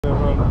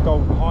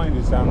Golden Hind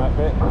is down that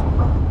bit. I'll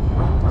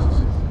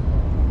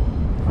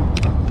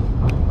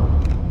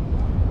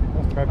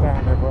have to go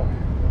down there, but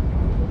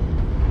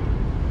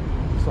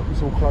looks like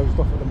it's all closed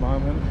off at the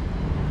moment.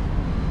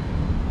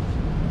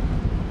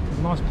 There's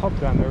a nice pub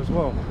down there as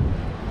well.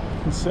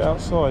 You can sit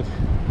outside.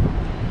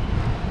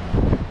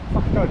 If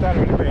I can go down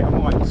there in a bit, I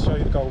might show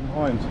you the Golden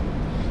Hind.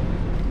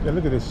 Yeah,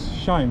 look at this,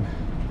 shame.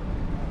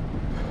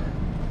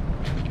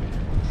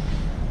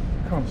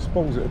 Kind of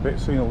spoils it a bit,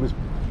 seeing all these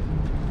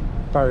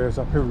barriers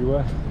up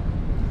everywhere.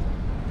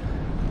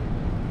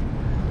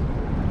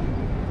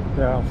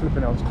 Yeah, I'm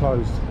flipping out, it's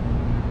closed.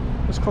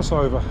 Let's cross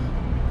over.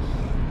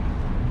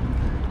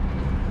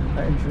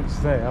 That entrance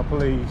there, I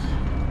believe.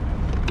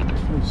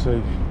 Let me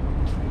see.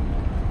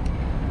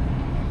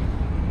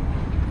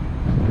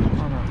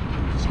 Oh no.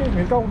 Excuse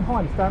me, the Golden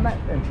Hind is down that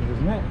entrance,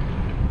 isn't it?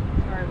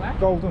 Sorry, what?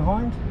 Golden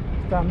Hind?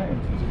 It's down that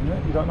entrance, isn't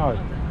it? You don't know?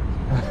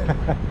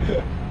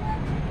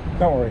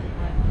 Don't worry.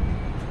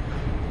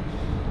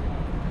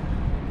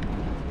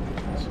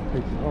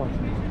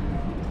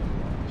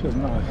 She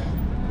doesn't know.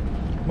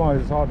 Mine,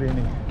 there's hardly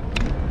any.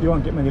 You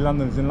won't get many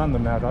Londoners in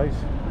London nowadays.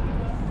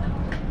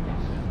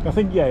 I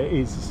think, yeah, it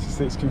is. It's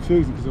just it's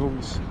confusing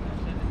because I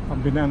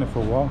haven't been down there for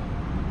a while.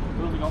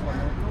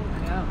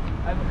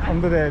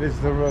 Under there, there's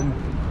the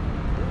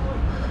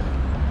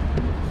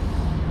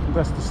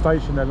that's the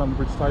station there, London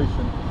Bridge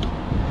Station.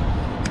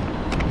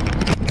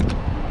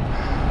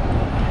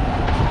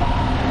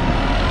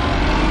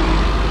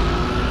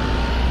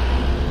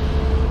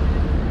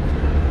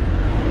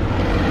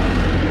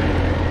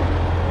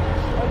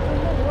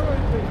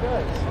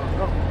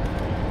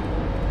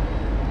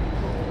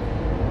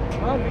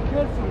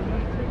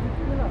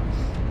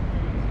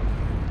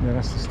 Yeah,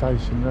 that's the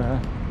station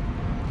there.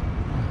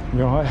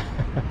 You alright?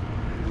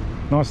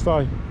 Nice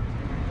day.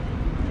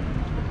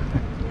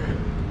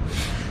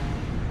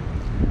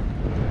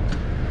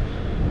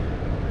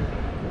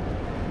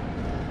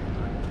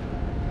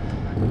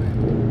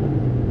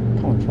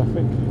 Come on,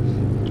 traffic.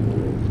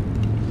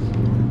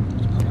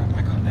 Let's go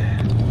back on there.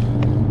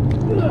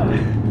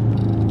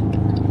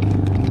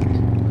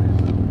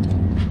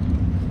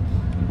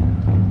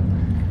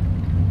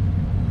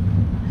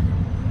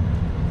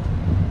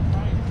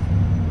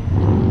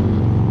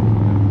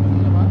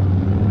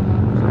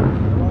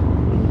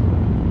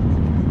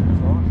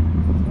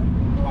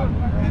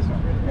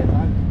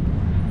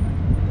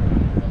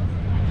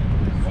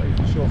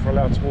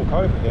 Allowed to walk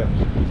over here.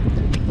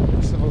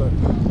 Let's have a look.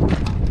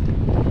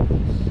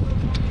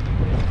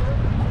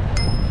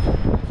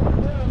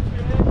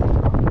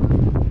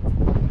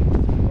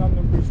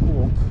 London Bridge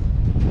Walk.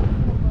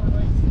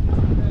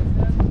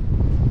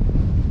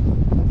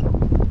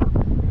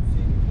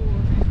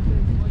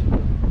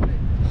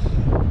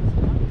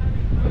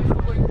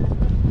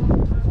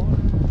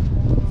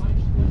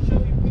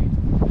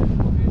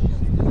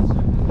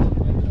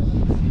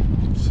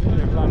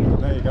 City of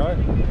London, there you go.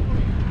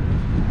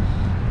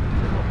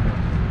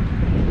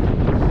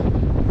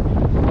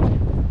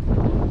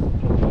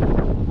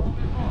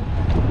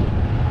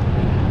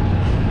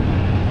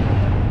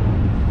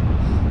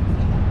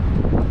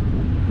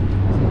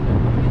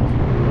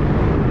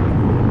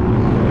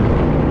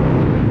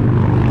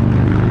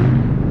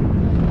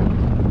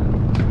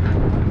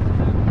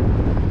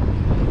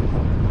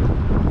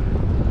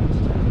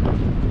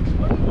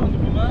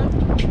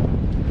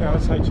 Yeah,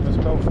 that's Hms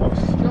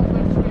Belfast.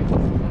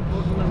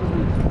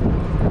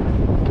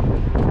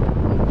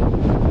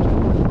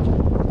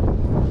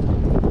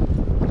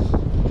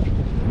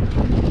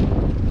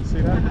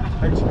 See that?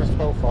 Hms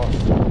Belfast.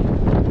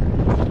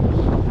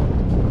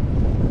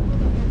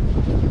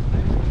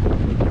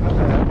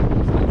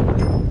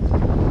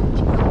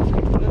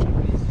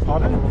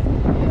 Pardon?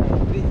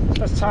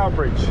 That's Tower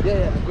Bridge.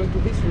 Yeah, I'm going to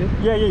this way.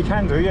 Yeah, you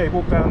can do. Yeah, you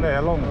walk down there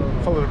along,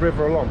 follow the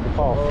river along the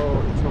path.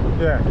 Oh, it's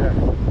over. Yeah.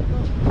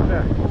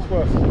 Yeah, it's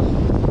worth it.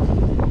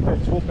 Yeah,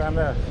 just walk down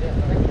there.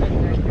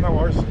 No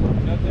worries.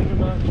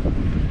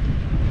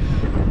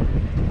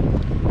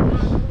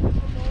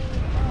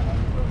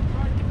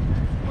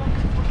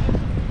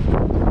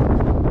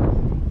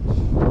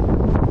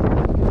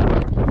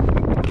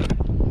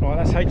 Right,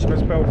 that's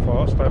Hms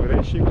Belfast over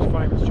there. She was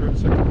famous during the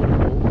Second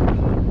World War.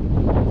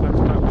 Thanks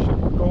to that, we should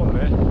have gone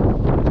there.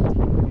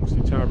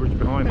 Obviously, Tower Bridge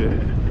behind it.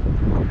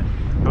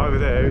 Over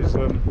there is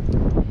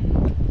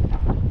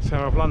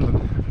Tower of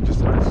London.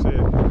 Just about to see it. You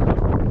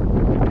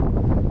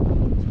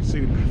can see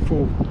the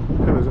four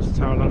pillars, that's the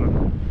Tower of London.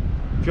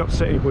 If you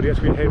upset anybody,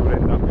 that's where your head would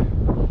end up.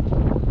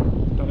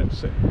 Don't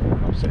upset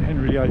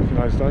Henry VIII in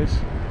those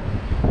days.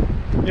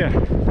 Yeah.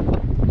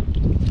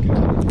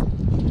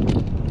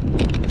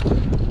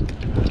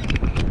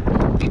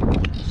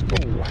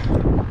 School.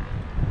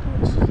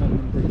 This is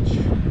London Bridge.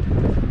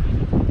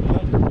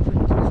 London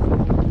Bridge is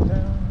falling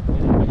down.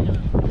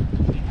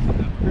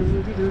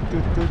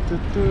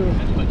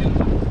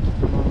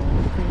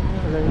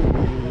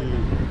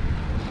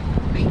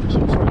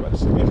 Sorry about the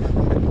singing.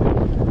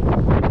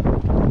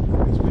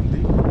 It's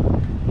windy.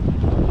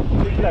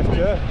 Keep left,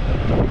 yeah?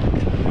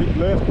 Keep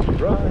left, keep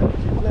right,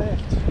 keep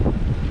left.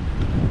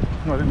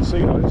 No,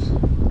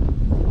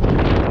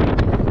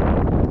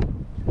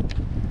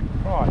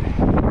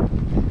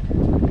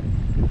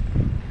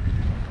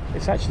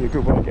 actually a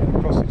good way of getting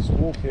across it. Just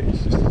walk it.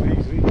 It's just as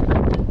easy. I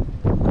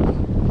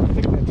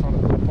think they're trying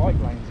to put bike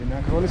lanes in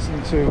now, because I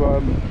listened to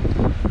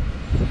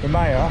the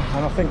mayor,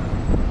 and I think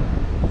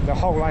the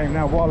whole lane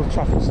now, while the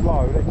traffic's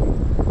low, they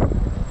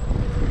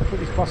can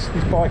put these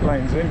bike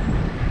lanes in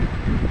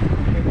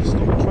and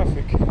stop the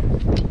traffic. Get a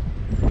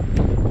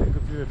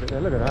good view of it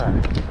there. Look at that.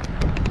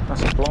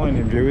 That's a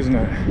blinding view, isn't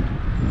it?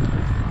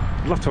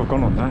 I'd love to have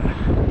gone on that.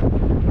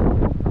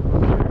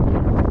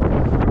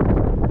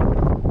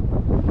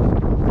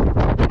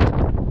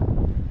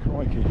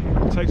 Crikey.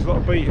 It takes a lot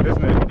of beating,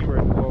 doesn't it, anywhere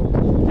in the world.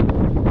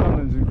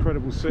 London's an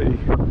incredible city.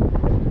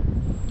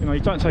 You know, you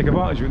don't take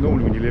advantage of it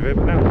normally when you live here,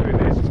 but now we're doing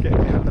this, it's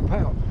getting out and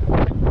about.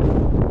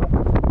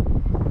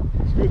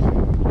 It's good.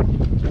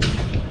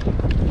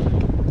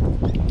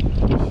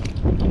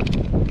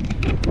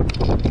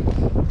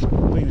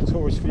 Being a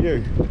tourist for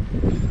you.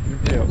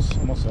 Everybody else,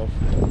 or myself.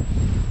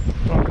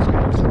 Right, let's go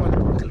outside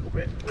and walk a little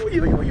bit. Oi,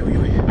 oi, oi, oi,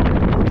 oi.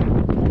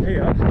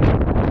 Here,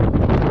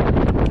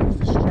 it's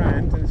the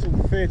Strand, and it's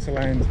all theatre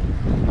land.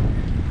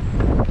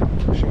 I'm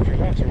not sure if you're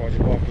allowed to ride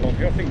your bike along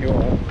here. I think you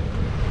are.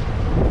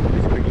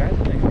 It's a big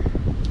land, isn't it?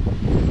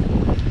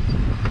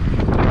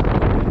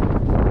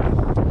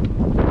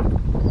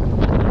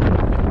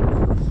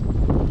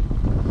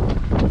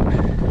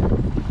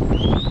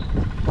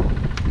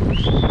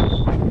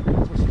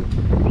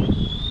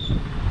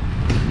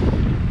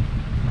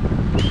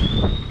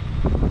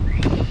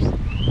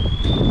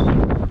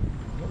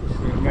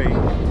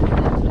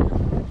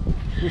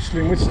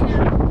 Whistling.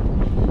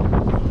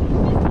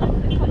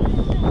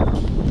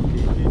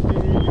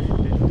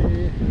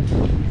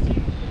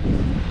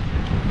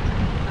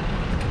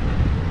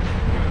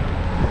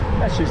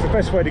 Actually, it's the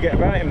best way to get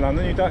about in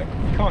London. You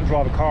can't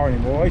drive a car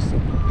anymore. I used to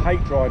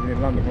hate driving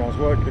in London when I was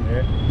working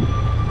here.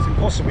 It's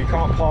impossible. You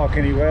can't park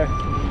anywhere.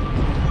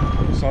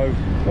 So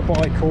a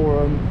bike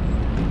or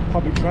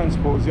public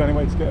transport is the only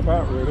way to get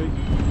about, really.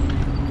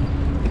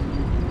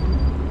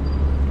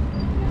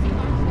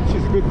 Which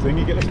is a good thing.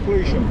 You get less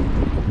pollution.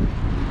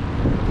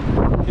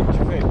 Keeps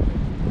you fit. I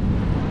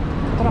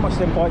don't know how much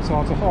them bikes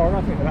are to hire. I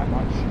don't think they're that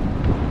much.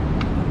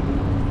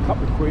 A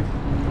couple of quid.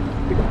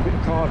 Pick up a bit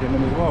of card in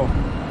them as well. So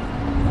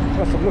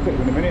let's have a look at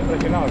them in a minute,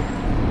 let you know.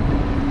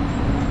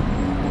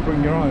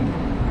 Bring your own.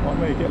 Like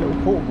me, get a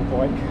little portable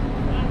bike.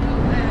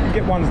 You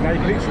get ones now you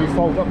can literally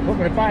fold up and put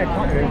them in a bag,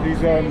 can't you?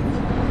 These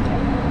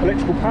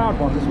electrical powered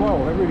ones as well,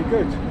 they're really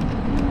good.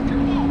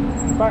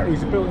 The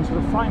batteries are built into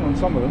the frame on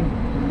some of them.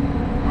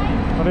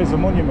 Oh, there's a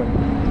monument.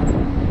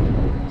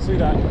 See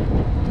that?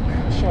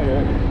 I'll show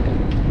you.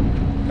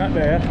 That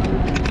there,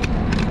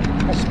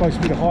 that's supposed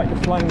to be the height of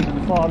the flames that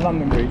the fire of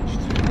London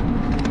reached.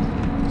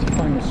 It's a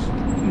famous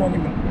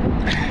monument.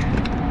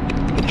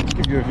 Let's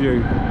give you a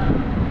view.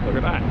 Look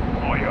at that.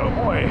 Oh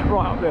boy,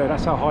 right up there,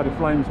 that's how high the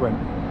flames went,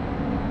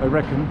 they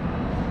reckon.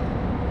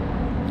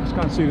 Let's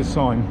go and see the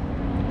sign.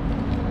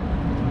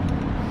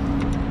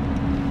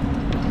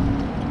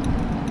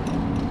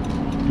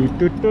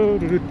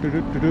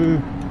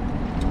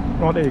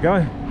 Right, there you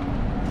go.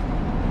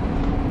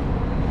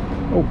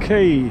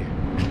 Okay,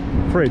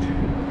 Fred,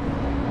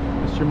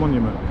 that's your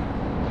monument.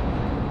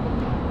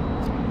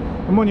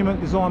 A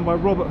monument designed by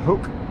Robert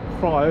Hooke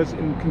Friars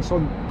in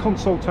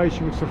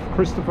consultation with Sir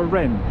Christopher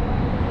Wren.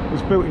 It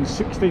was built in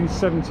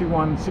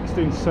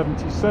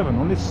 1671-1677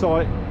 on this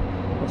site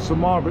of St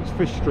Margaret's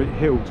Fish Street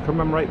Hill to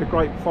commemorate the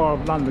Great Fire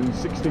of London in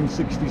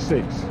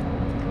 1666.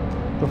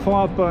 The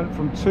fire burnt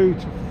from the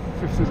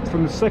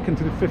 2nd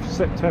to the 5th of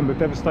September,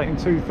 devastating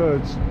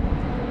 2/3.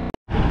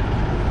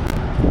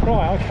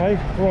 Right, okay,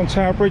 we're on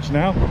Tower Bridge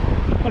now.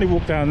 Only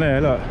walk down there,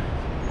 look.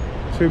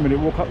 2-minute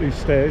walk up these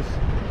stairs.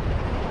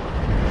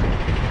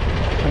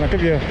 And I'll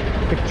give you a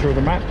picture of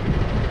the map. I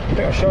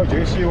think I showed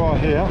you, so you are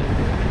here.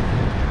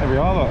 There we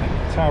are, look,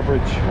 Tower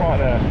Bridge, right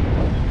there.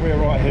 We're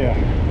right here.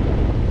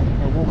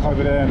 I'll walk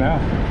over there now,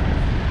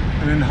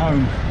 and then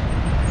home.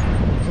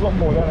 There's a lot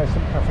more down there,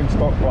 St Catherine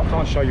stock, but I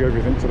can't show you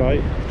everything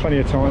today. Plenty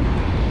of time.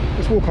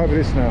 Let's walk over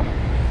this now.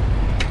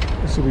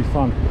 This will be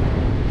fun.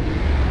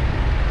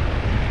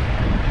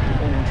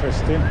 Very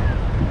interesting.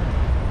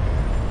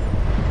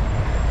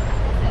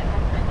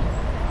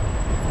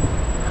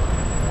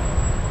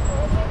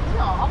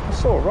 I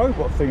saw a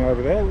robot thing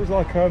over there. It was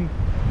like,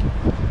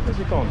 where's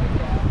it gone?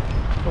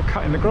 Or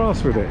cutting the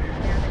grass with it.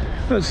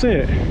 Let's see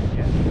it.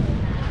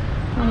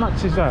 How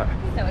much is that?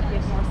 That would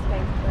give more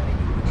space.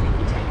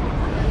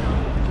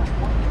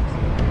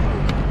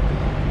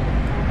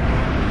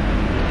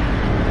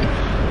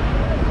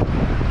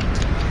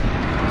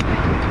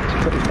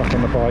 Put this back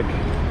on the bike.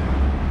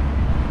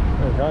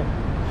 There we go.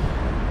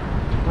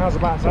 How's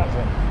about that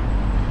then?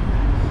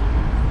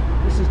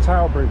 This is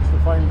Tower Bridge, the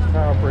famous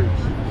Tower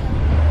Bridge.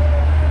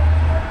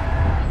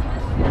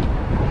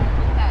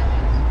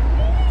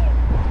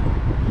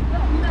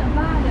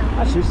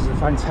 Actually, this is a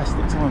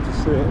fantastic time to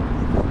see it.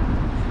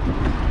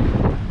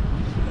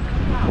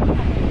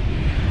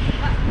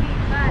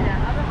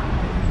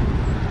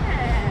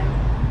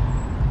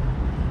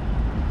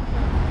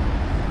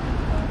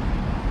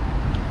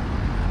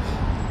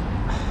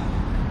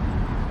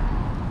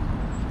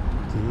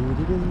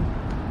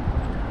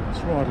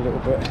 Let's ride a little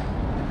bit.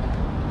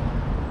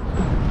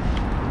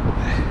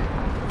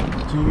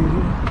 I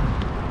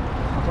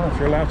don't know if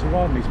you're allowed to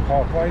ride on these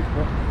pathways,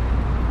 but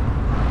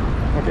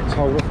if I get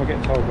told off, I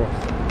get told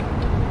off.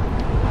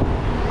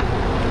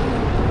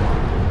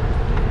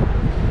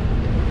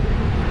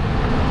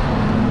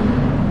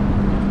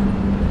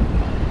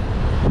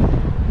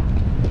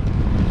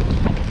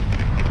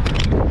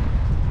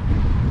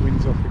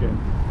 Wind's off again.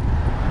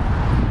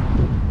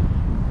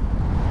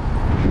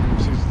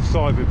 This is the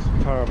side of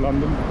the Tower of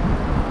London.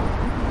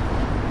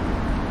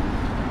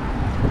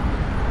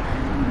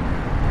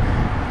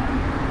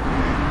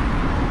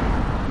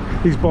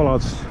 These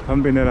bollards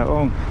haven't been there that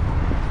long.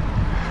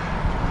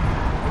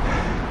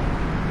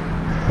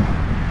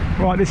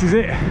 Right, this is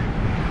it.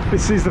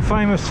 This is the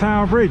famous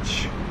Tower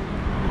Bridge.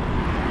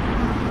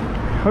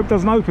 Hope it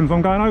doesn't open if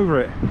I'm going over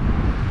it.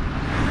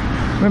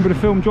 Remember the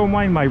film John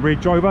Wayne made where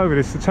he drove over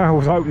this? The tower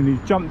was open and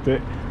he jumped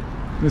it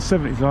in the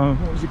 70s.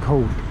 What was it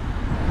called?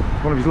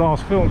 One of his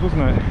last films,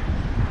 wasn't it?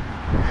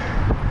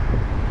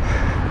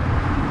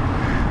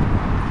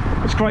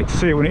 It's great to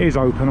see it when it is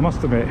open, I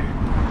must admit.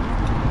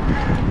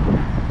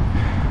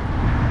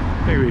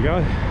 Here we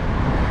go.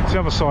 It's the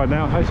other side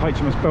now. It's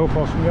Hms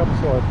Belfast from the other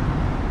side.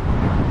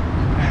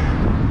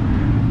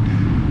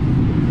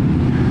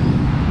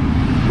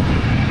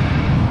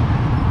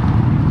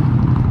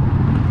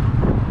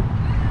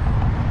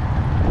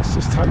 Let's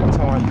just take my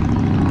time.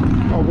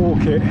 I'll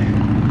walk it.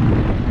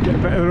 Get a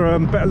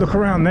better look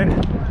around then.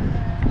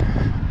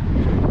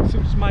 See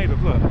what it's made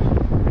of, look.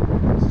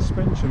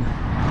 Suspension.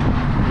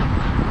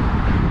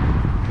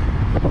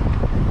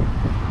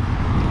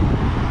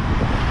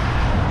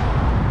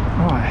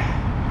 Right,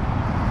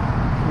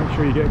 make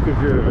sure you get a good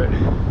view of it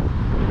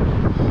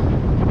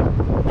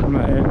from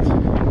that end.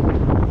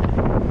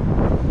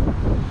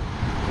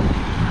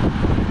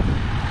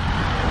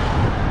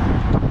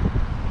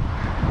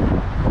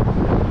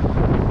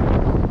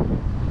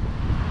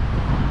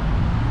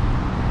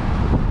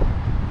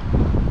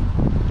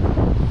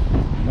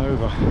 And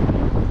over.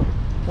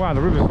 Wow,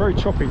 the river's very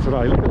choppy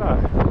today, look at that.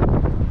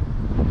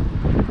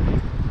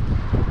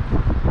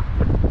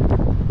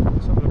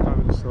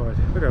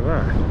 Look at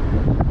that.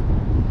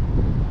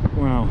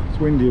 Wow, it's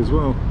windy as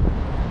well.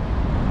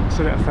 I've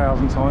said it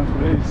 1,000 times,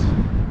 but it is.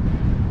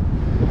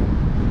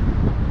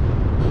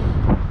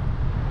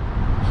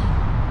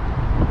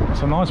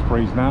 It's a nice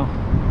breeze now.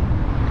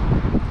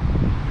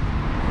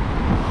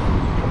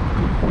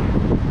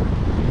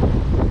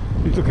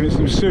 He's looking at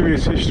some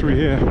serious history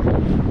here.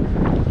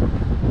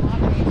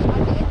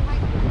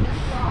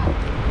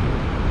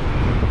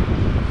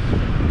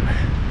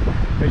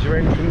 There's your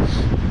entrance.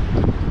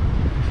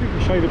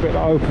 Show you the bit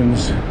that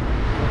opens.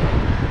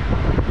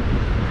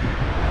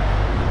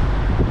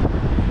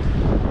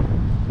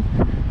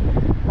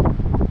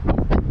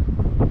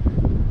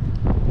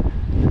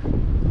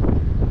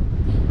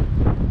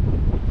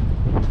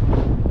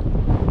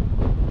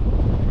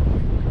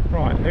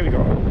 Right, here we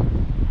go.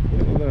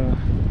 Little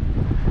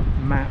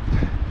map.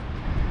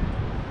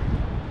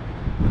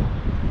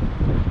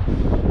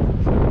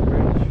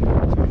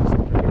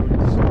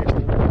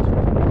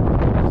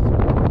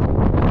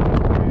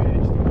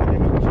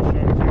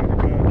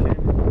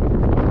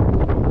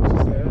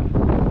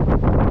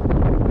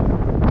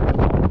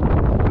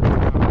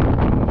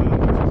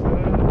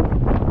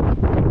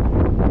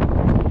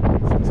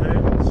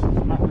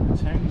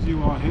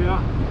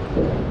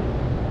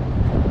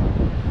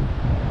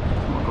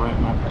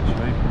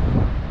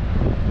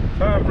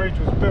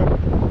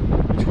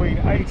 Between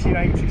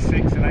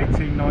 1886 and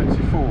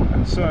 1894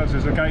 and serves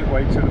as a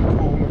gateway to the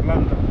Pool of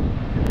London.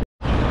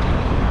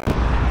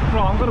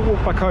 Right, I'm going to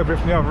walk back over it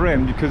from the other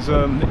end because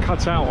it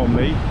cuts out on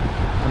me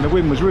and the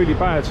wind was really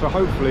bad, so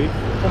hopefully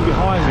from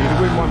behind me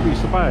the wind won't be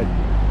so bad.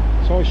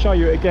 So I'll show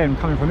you it again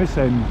coming from this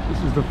end.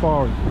 This is the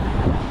far end.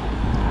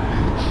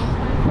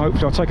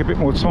 Hopefully I'll take a bit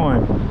more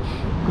time.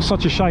 It's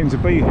such a shame to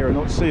be here and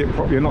not see it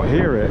properly and not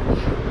hear it.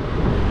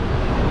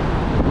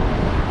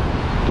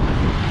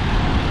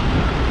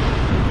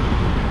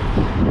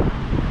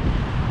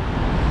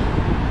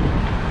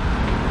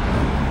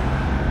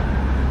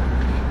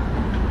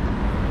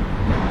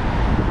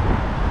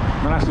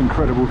 That's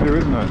incredible view,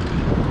 isn't it?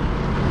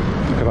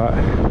 Look at that.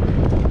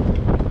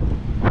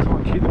 I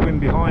can't keep the wind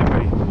behind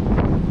me.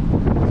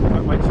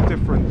 That makes a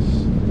difference.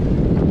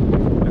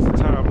 There's the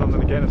Tower of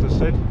London again, as I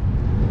said.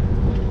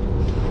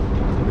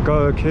 The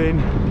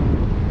Gherkin.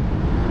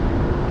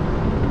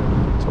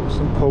 Top of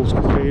St Pauls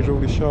Cathedral,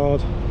 the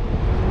Shard.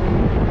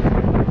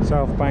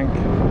 South Bank.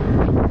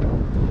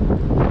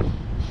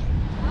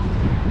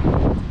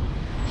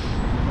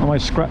 I may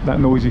scrap that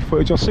noisy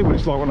footage. I'll see what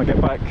it's like when I get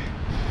back.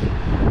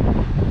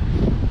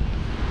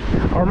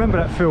 I remember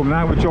that film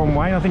now with John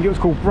Wayne. I think it was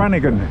called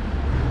Brannigan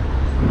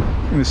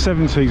in the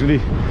 70s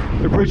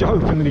when the bridge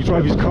opened and he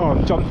drove his car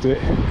and jumped it.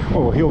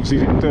 Oh, he obviously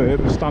didn't do it,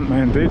 but the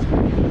stuntman did.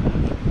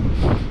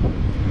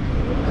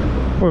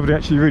 Whether they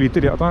actually really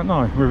did it, I don't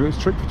know. Whether it was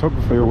trick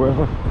photography or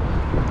whatever.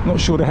 I'm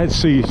not sure they had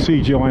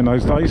CGI in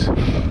those days.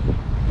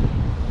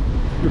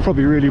 They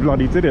probably really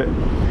bloody did it.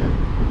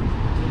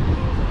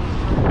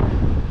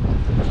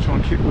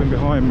 shit wind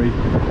behind me.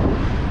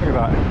 Look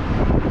at that.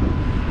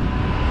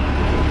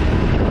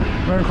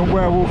 American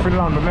Werewolf in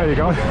London, there you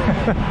go.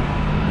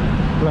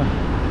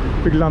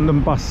 Big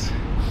London bus.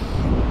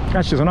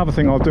 Actually, there's another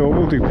thing I'll do. I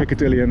will do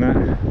Piccadilly and that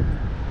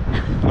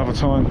another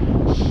time.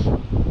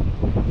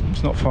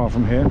 It's not far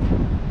from here.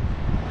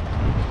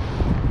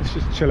 Let's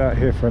just chill out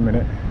here for a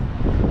minute.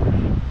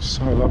 It's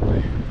so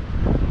lovely.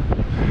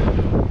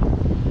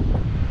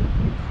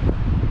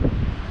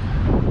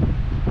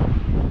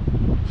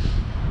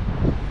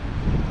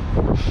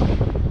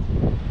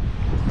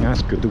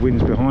 That's good, the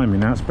wind's behind me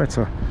now, it's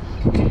better.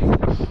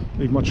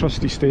 Leave my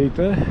trusty steed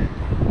there.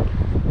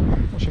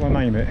 What shall I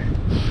name it?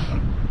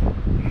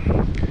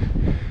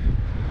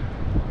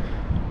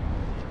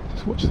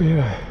 Just watch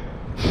the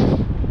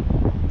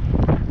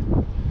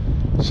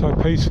so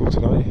peaceful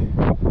today,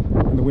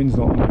 and the wind's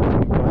not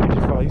blowing in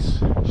your face.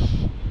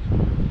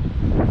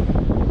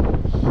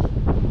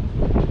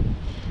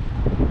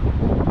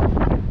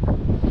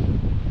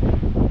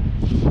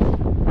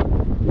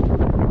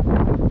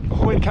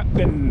 Ahoy,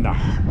 Captain!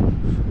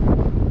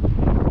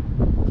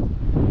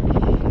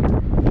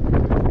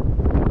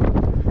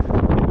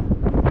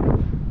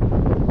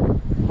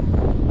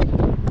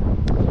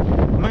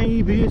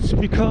 Maybe it's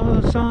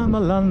because I'm a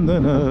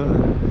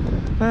Londoner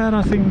and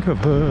I think of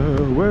her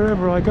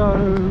wherever I go.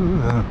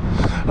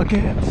 I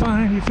get a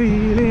funny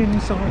feeling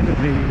inside of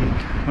me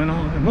when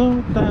I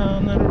walk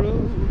down the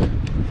road.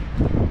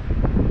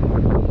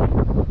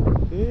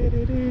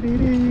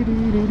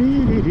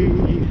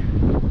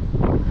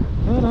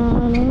 But I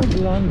love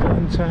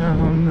London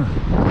town.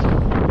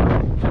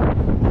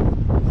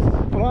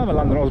 Well, I'm a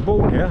Londoner. I was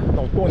born here. I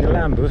was born in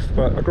Lambeth,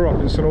 but I grew up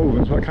in St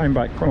Albans. But I came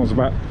back when I was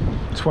about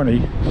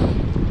 20. I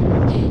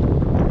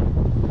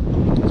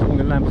was born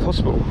in Lambeth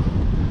Hospital.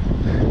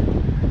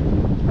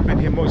 I've been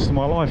here most of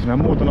my life now,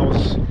 more than I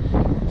was.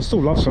 I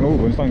still love St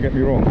Albans, don't get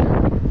me wrong.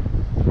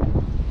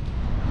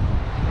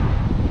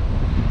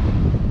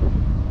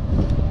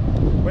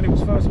 When it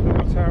was first built,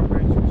 the Tower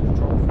Bridge was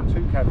controlled from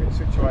two cabins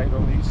situated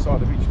on the east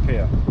side of each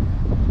pier.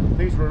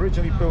 These were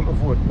originally built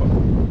of wood, but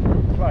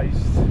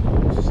replaced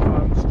with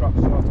stone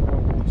structures after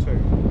World War II.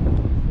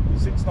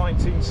 Since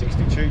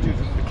 1962, due to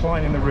the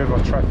decline in the river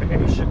traffic,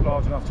 any ship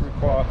large enough to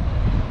require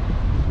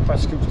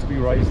fascicles to be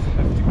raised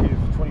have to give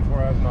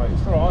 24 hours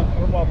notice. Alright,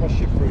 I'll ride my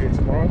ship through here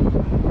tomorrow.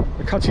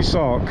 The Cutty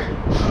Sark.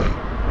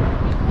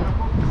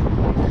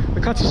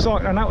 The Cutty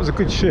Sark, and that was a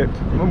good ship.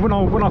 When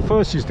I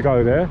first used to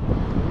go there,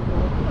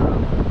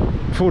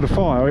 before the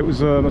fire, it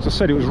was, as I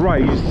said, it was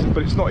raised,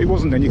 but it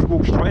wasn't then, you could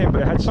walk straight in,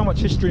 but it had so much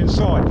history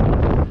inside.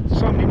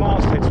 So many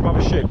mastheads from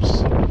other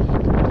ships.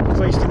 Because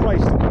they used to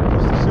race them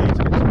across the sea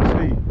to get some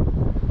tea.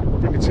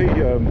 Bring the tea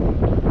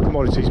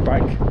commodities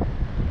back.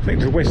 I think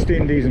to the West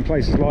Indies and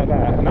places like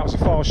that, and that was a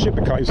fast ship,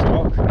 the Cutty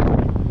Sark.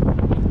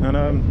 And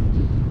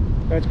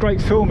they had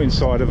great film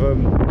inside of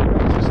them. It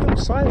was still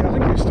sailing, I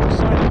think it was still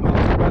sailing up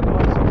to about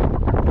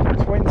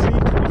 1920,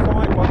 25,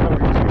 I don't know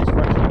what it was used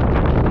for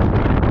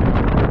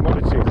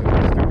commodities, and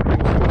it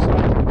was still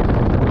sailing.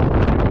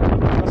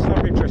 That's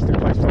another interesting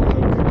place to have a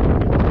look.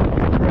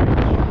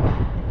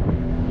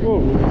 Whoa.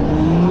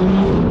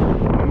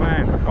 Oh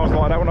man, I was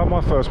like that when I had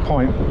my first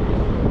pint.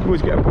 You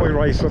always get a boy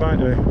racer, don't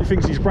you? He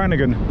thinks he's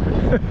Brannigan.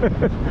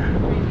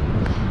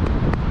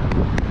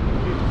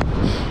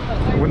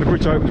 When the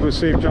bridge opens, we'll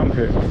see him jump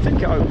it. I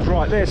think it opens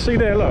right there. See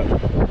there, look.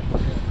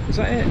 Is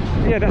that it?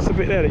 Yeah, that's the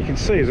bit there that you can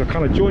see. There's a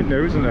kind of joint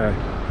there, isn't there?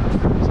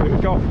 So it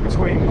would go up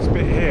between this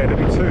bit here. There'd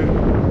be two.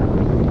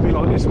 It'd be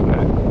like this, wouldn't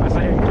it? As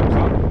that end comes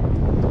up,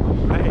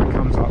 that end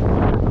comes up.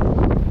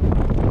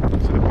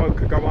 So the boat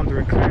could go under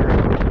and clear it. I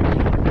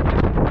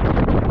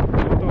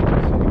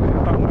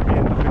don't want to be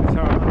end up in the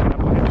tower and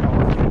have my head cut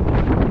off.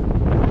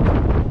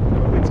 The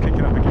wind's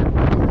kicking up again.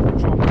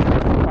 Try and push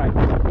it back.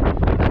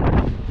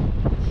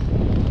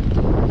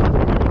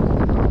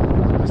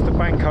 That's the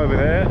bank over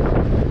there.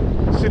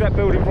 See that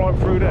building right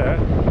through there?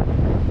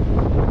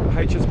 The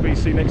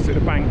HSBC next to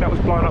the bank, that was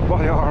blown up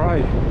by the RA.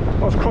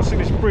 I was crossing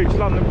this bridge,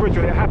 London Bridge,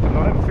 when it happened.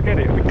 I'll never forget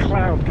it. A big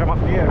cloud came up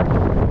in the air.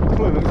 It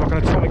flew, it looked like an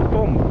atomic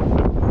bomb.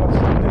 I was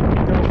at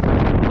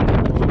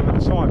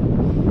the time.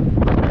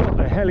 What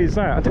the hell is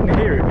that? I didn't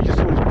hear it, we just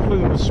saw this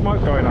plume of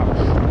smoke going up.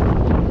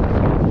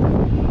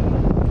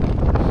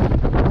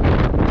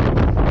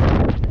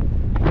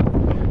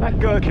 That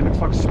gherkin looks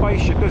like a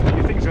spaceship, doesn't it?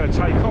 You think it's going to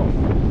take off.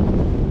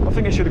 I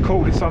think they should have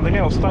called it something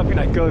else. I don't think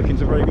that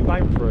gherkin's a very good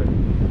name for it.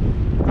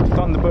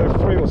 Thunderbird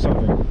 3 or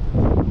something.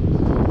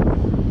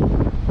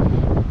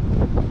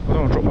 I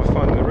don't want to drop my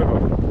phone in the river.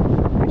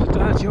 It's a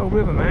dirty old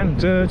river, man.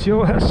 Dirty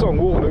old, that song,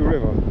 Waterloo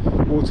River.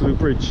 Waterloo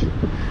Bridge.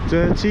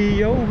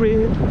 Dirty old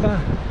river.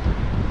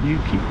 You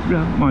keep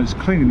running. Well, it's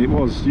cleaning. It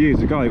was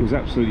years ago. It was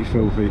absolutely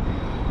filthy.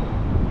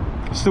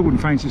 I still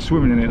wouldn't fancy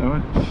swimming in it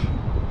though.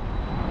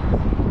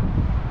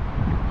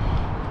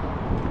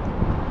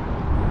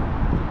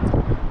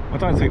 I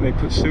don't think they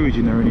put sewage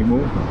in there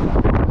anymore.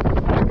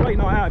 It's a great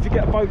night out. If you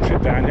get a boat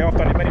trip down here, I've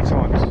done it many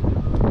times.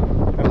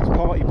 And it's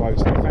party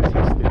boats, they're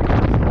fantastic.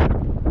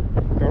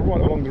 Go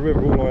right along the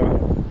river all the way up.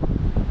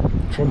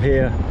 From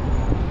here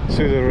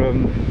to the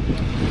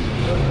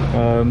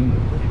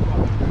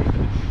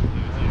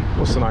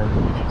what's the name? I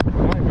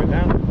ain't written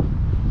down.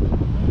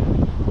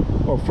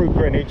 Well, through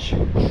Greenwich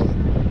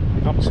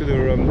up to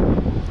the oh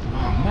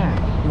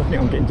man, I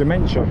think I'm getting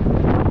dementia.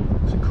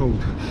 What's it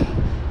called?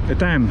 The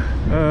dam.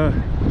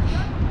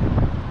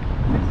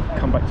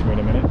 Come back to me in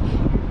a minute.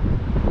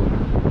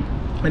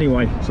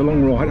 Anyway, it's a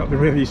long ride up the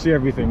river. You see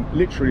everything,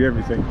 literally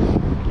everything.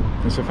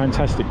 It's a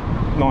fantastic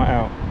night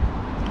out.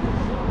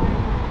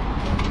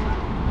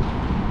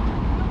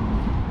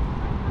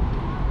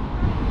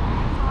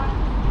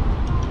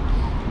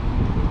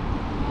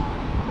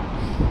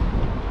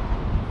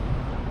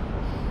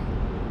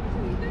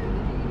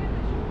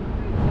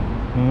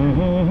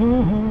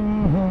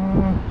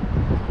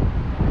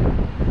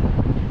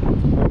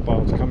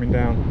 Bar's coming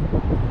down.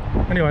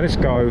 Anyway, let's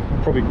go.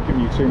 I'm probably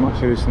giving you too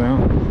much of this now.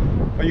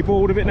 Are you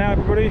bored of it now,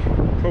 everybody?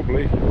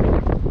 Probably.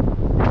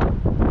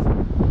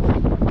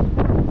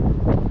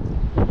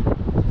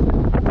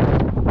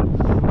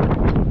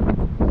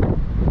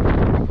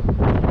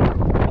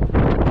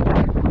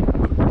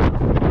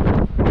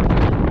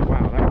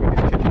 Wow, that wind is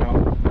kicking up.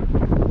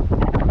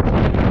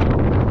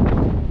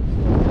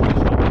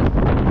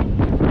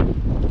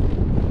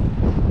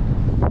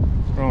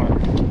 Right.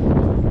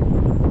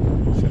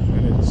 7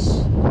 minutes.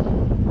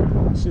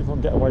 Let's see if I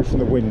can get away from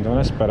the wind. Oh,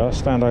 that's better.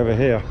 Stand over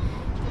here.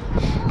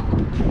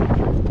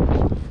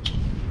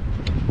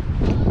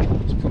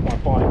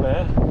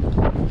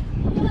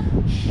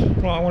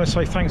 Right, I want to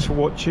say thanks for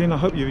watching. I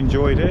hope you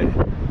enjoyed it.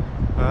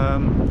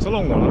 It's a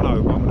long one, I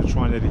know, but I'm going to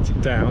try and edit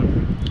it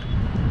down.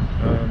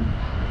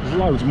 There's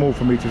loads more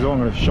for me to do. I'm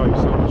going to show you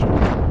so much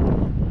more.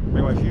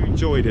 Anyway, if you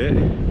enjoyed it,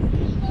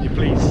 you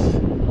please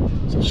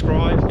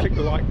subscribe, click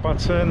the like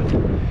button,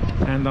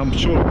 and I'm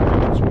sure there'll be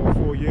lots more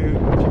for you. If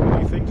you've got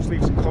anything, just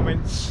leave some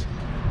comments,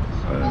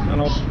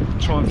 and I'll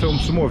try and film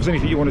some more. If there's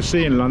anything you want to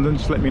see in London,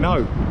 just let me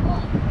know.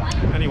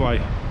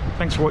 Anyway,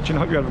 thanks for watching. I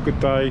hope you have a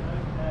good day.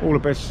 All the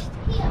best.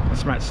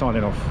 That's Matt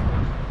signing off.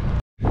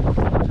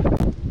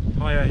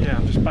 Hiya, yeah,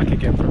 I'm just back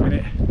again for a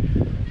minute.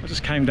 I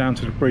just came down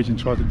to the bridge and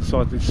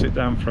decided to sit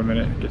down for a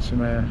minute and get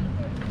some air.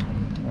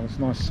 Oh, there's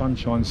nice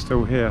sunshine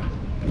still here.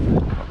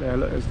 Up there,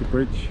 look, there's the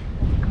bridge.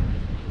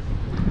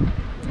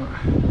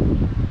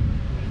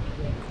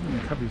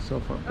 Cover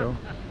yourself up, girl.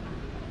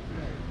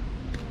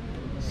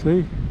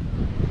 See?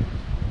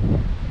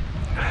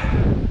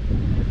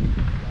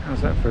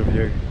 How's that for a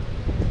view?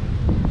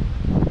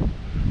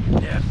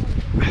 Yeah.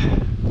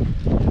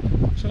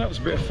 So that was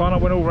a bit of fun. I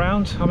went all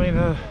round. I mean,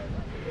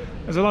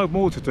 there's a load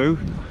more to do.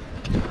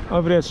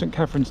 Over there, St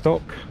Catherine's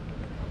Dock.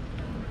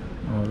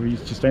 Oh,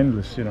 it's just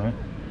endless, you know.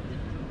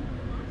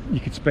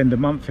 You could spend a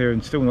month here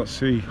and still not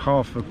see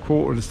half a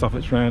quarter of the stuff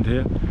that's around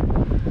here.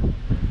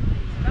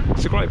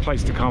 It's a great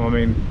place to come. I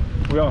mean,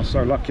 we are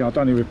so lucky. I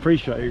don't even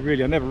appreciate it,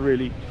 really. I never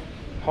really,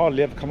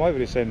 hardly ever come over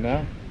this end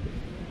now.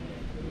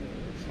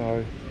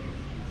 So,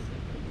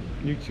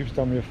 YouTube's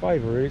done me a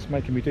favour, really. It's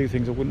making me do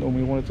things I wouldn't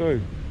normally want to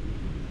do.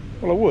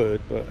 Well, I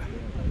would, but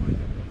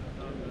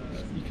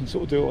you can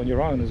sort of do it on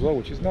your own as well,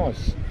 which is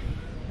nice.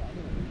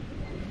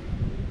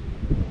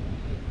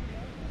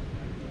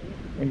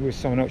 When you're with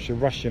someone else, you're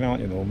rushing, aren't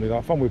you, normally?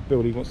 Like, if I'm with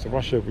Bill, he wants to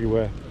rush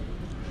everywhere.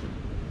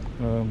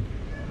 You know.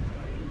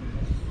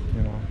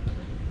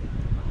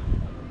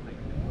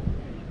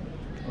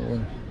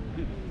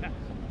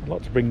 I'd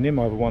like to bring Nim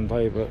over one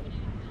day, but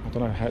I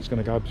don't know how it's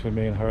going to go between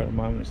me and her at the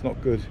moment. It's not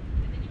good.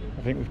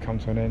 I think we've come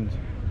to an end.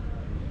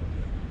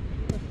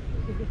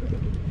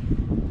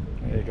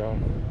 There you go.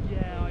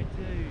 Yeah, I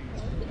do.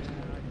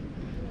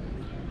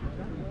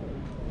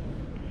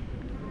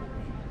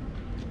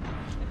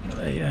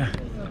 There you go.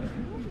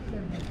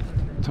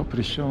 Top of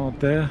the shard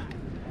there.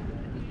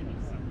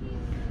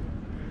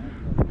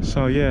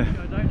 So yeah.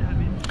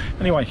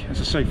 Anyway,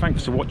 as I say,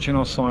 thanks for watching.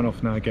 I'll sign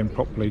off now again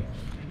properly.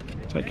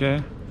 Take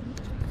care.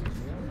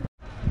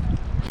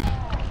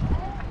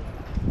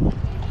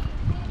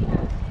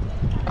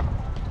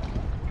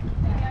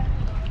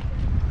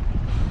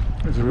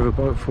 There's a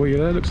riverboat for you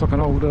there. Looks like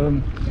an old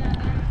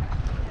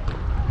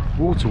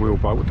water wheel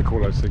boat. What do they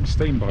call those things?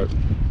 Steamboat.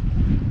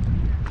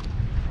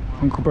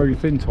 Huckleberry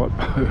Thin type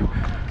boat.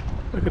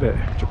 Look at it.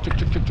 Chuck, chuck,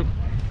 chuck, chuck, chuck.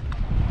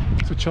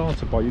 It's a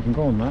charter boat. You can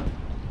go on that.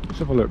 Let's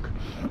have a look.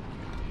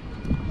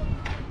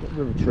 Got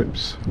river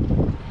trips.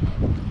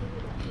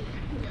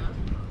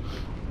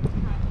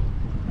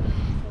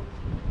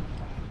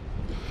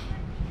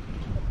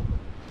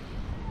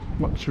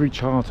 Luxury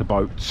charter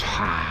boats.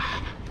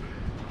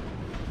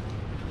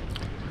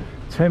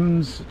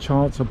 Thames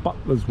Charter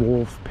Butler's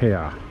Wharf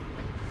Pier.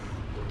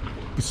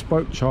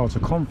 Bespoke charter,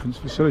 conference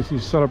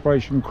facilities,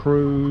 celebration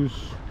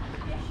cruise,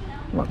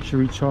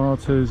 luxury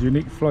charters,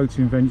 unique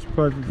floating venues,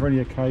 perfect for any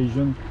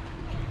occasion.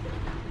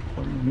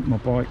 Nick my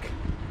bike.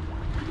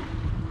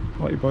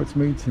 Party boats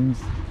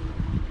meetings.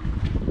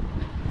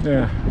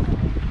 Yeah.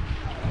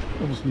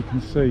 Obviously you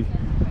can see.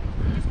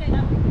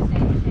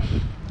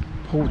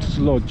 Porter's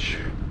Lodge.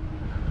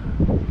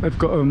 They've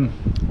got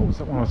what was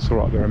that one I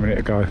saw up there a minute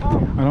ago?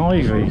 An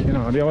Ivy, you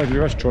know, the Ivy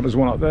restaurant, there's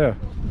one up there.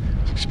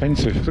 It's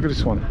expensive. Look at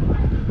this one.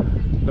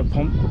 Le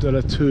Pont de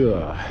la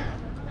Tour.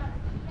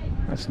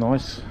 That's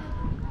nice.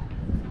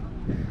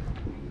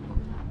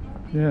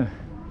 Yeah.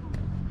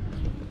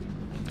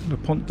 Le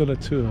Pont de la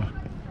Tour.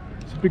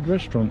 It's a big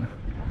restaurant.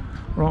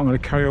 Right, I'm going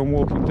to carry on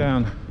walking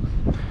down.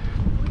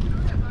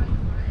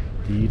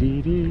 Dee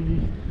dee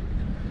dee.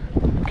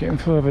 Getting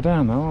further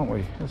down now, aren't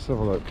we? Let's have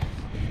a look.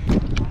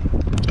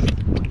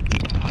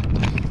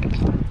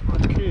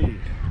 Okay.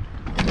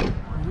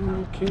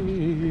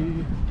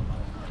 Okay.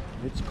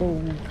 Let's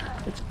go.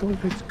 Let's go.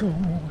 Let's go.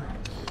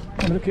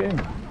 Oh, look at him,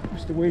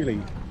 Mr.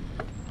 Wheelie.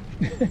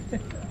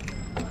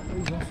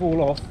 He's gonna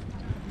fall off.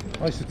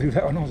 I used to do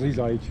that when I was his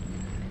age.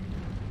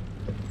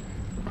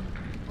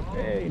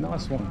 Hey,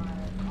 nice one.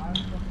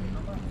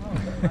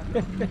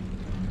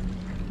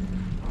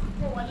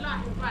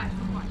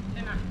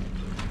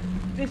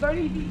 There's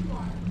only these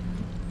ones.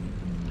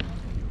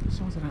 The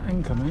size of that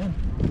anchor, man.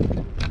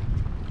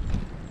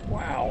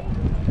 Wow.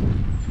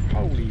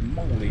 Holy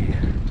moly.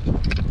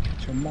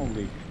 Get your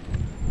moly.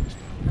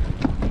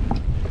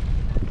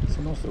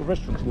 Some nice little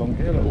restaurants along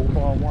here, like all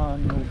bar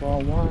one, all bar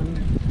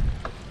one.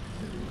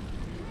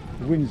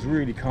 The wind's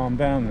really calmed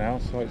down now,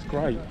 so it's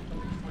great.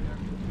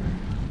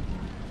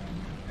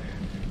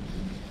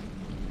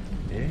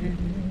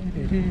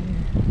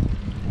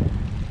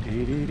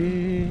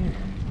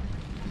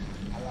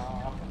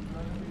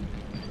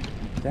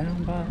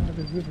 Down by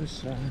the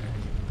riverside.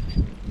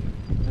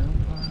 Down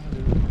by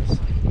the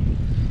riverside.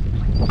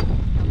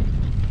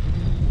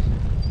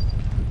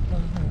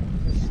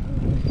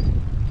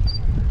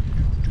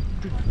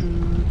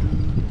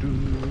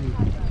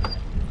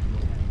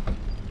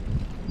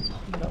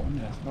 That one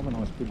there, it's another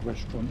nice big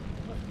restaurant.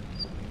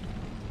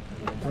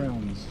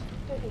 Browns.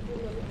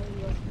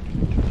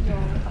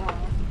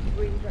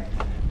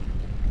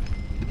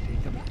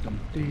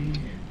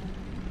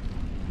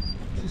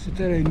 Is this a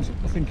dead end?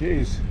 I think it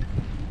is.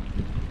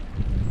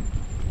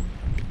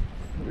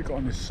 What have we got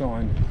on this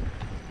sign?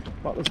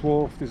 Butler's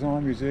Wharf,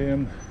 Design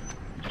Museum,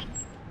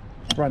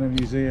 Branham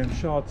Museum,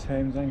 Shard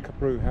Thames, Anchor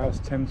Brew House,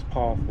 Thames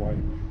Pathway,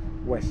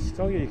 West.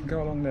 Oh yeah, you can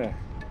go along there.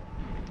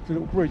 There's a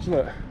little bridge,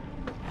 look.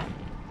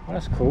 Oh,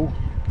 that's cool.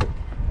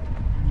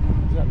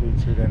 Where does that lead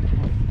to then? I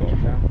forgot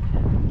now.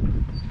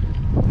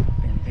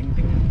 Ding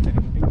ding ding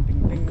ding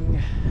ding ding ding.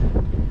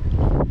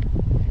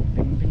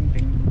 Ding ding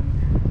ding.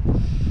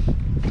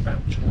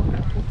 Ouch.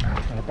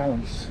 Out of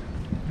balance.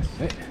 That's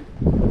it.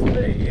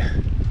 Hey.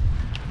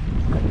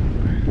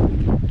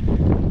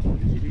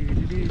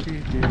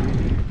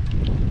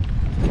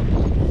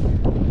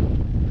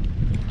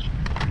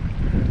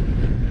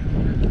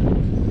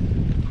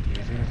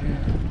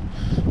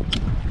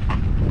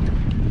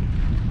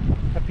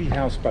 Happy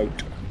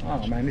houseboat.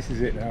 Oh man, this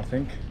is it now, I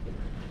think.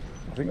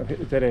 I think I've hit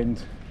the dead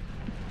end.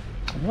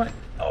 I'm right.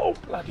 Oh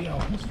bloody hell,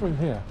 what's through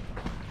here?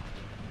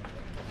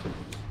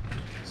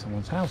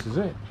 Someone's house, is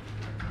it?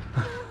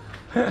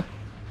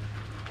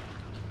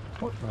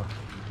 What the?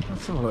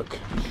 Let's have a look.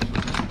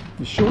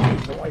 There's surely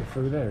a way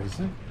through there, is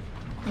there?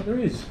 Oh, there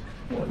is.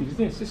 What is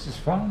this? This is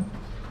fun.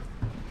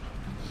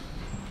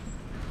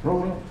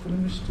 Roll up for the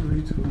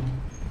mystery tour.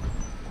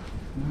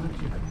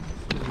 Magical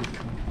mystery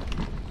tour.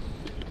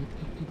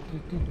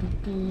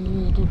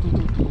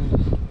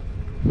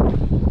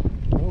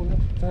 Roll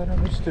up for the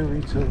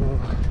mystery tour.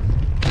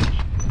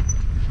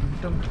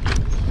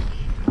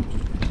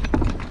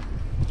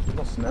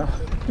 Lost now.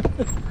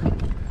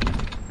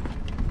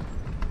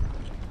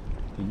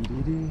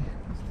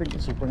 I think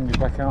this will bring me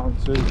back out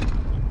onto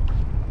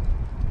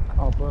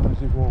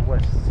Borough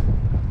West.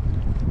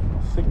 I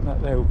think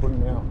that there will bring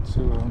me out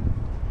to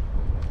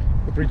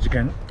the bridge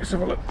again. Let's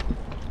have a look.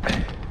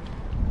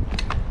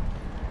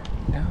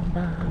 Down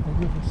by the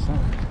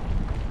riverside.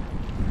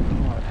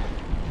 Right.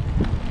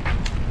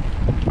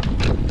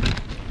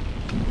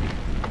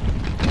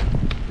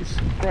 It's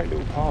great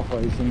little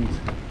pathways and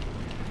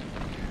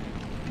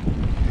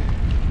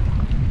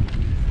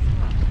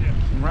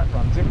some rat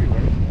runs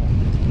everywhere.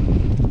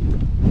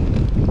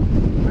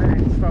 Man,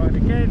 started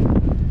again.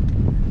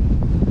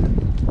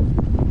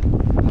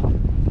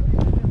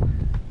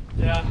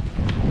 Yeah.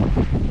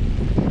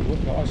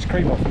 We've got ice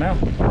cream off now.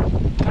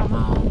 Come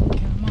on,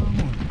 come on.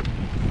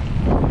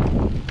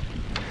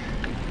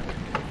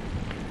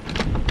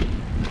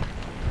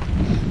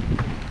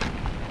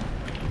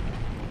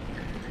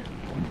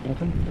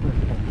 Okay.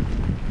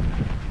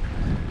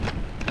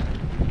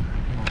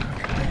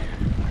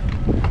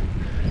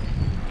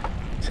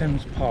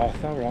 Thames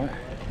Path, alright.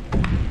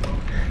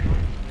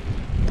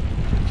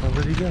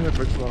 Already down the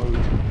brick road.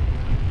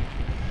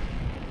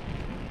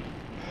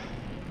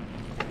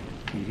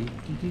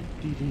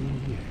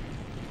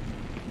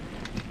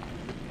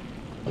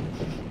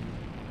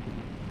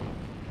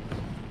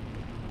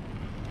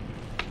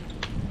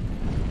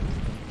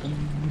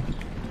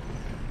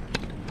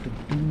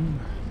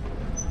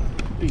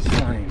 East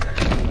Lane.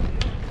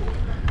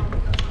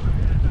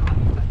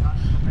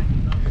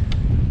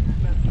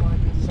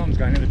 The sun's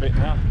going in a bit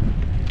now.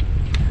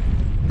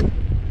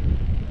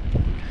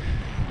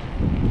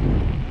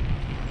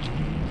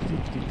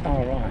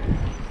 All right.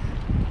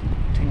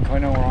 I think I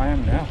know where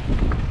now.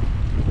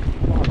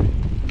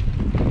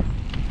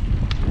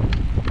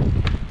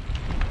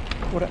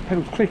 Well, that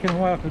pedal's clicking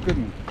away like a good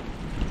one.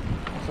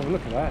 Let's have a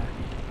look at that.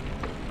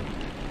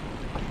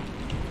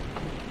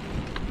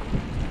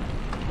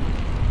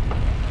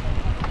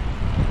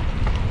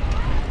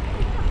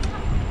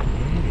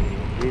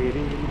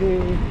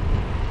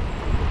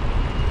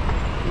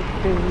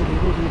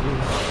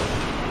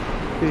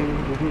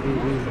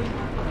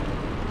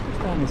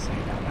 Just down this side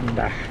and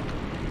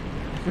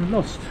I've been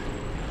lost.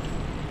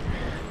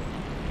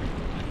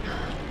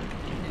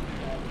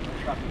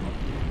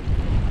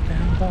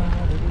 Down by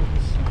the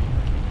riverside.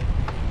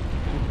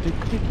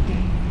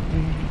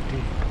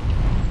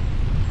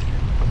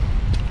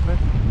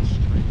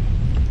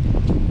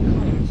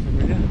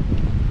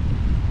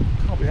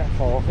 Can't be that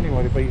far off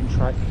anyway, the beaten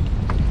track.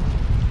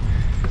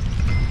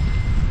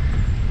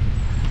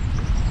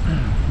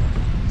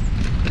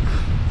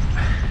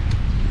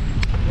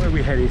 Where are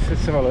we headed?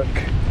 Let's have a look.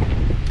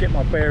 Get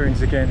my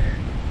bearings again.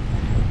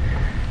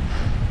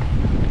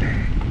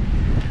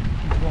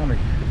 Blimey.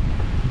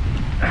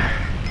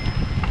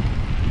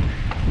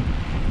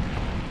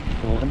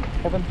 Oh,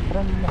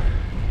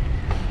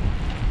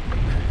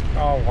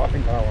 I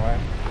think I know.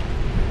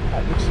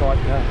 That looks like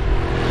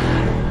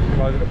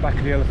right at the back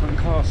of the Elephant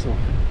Castle.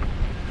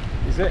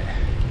 Is it?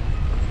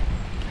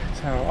 That's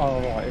how. Oh,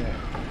 right, yeah.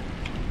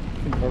 I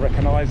think I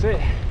recognise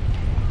it.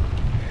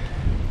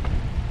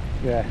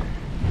 Yeah.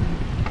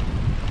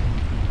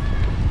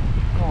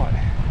 Right.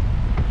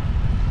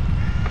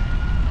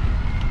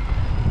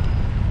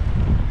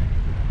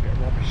 A bit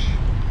of rubbish.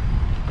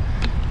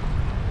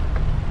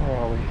 Where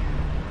are we?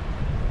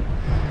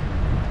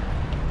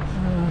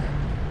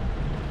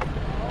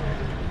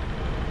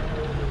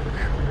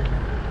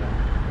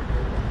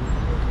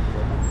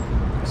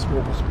 Let's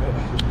walk us a bit.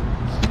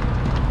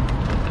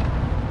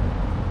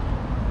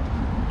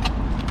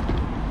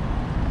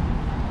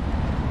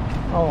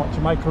 Oh,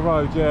 Jamaica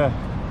Road, yeah.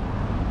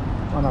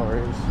 I know where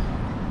it is.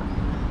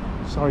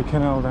 Sorry,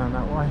 Canal down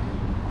that way.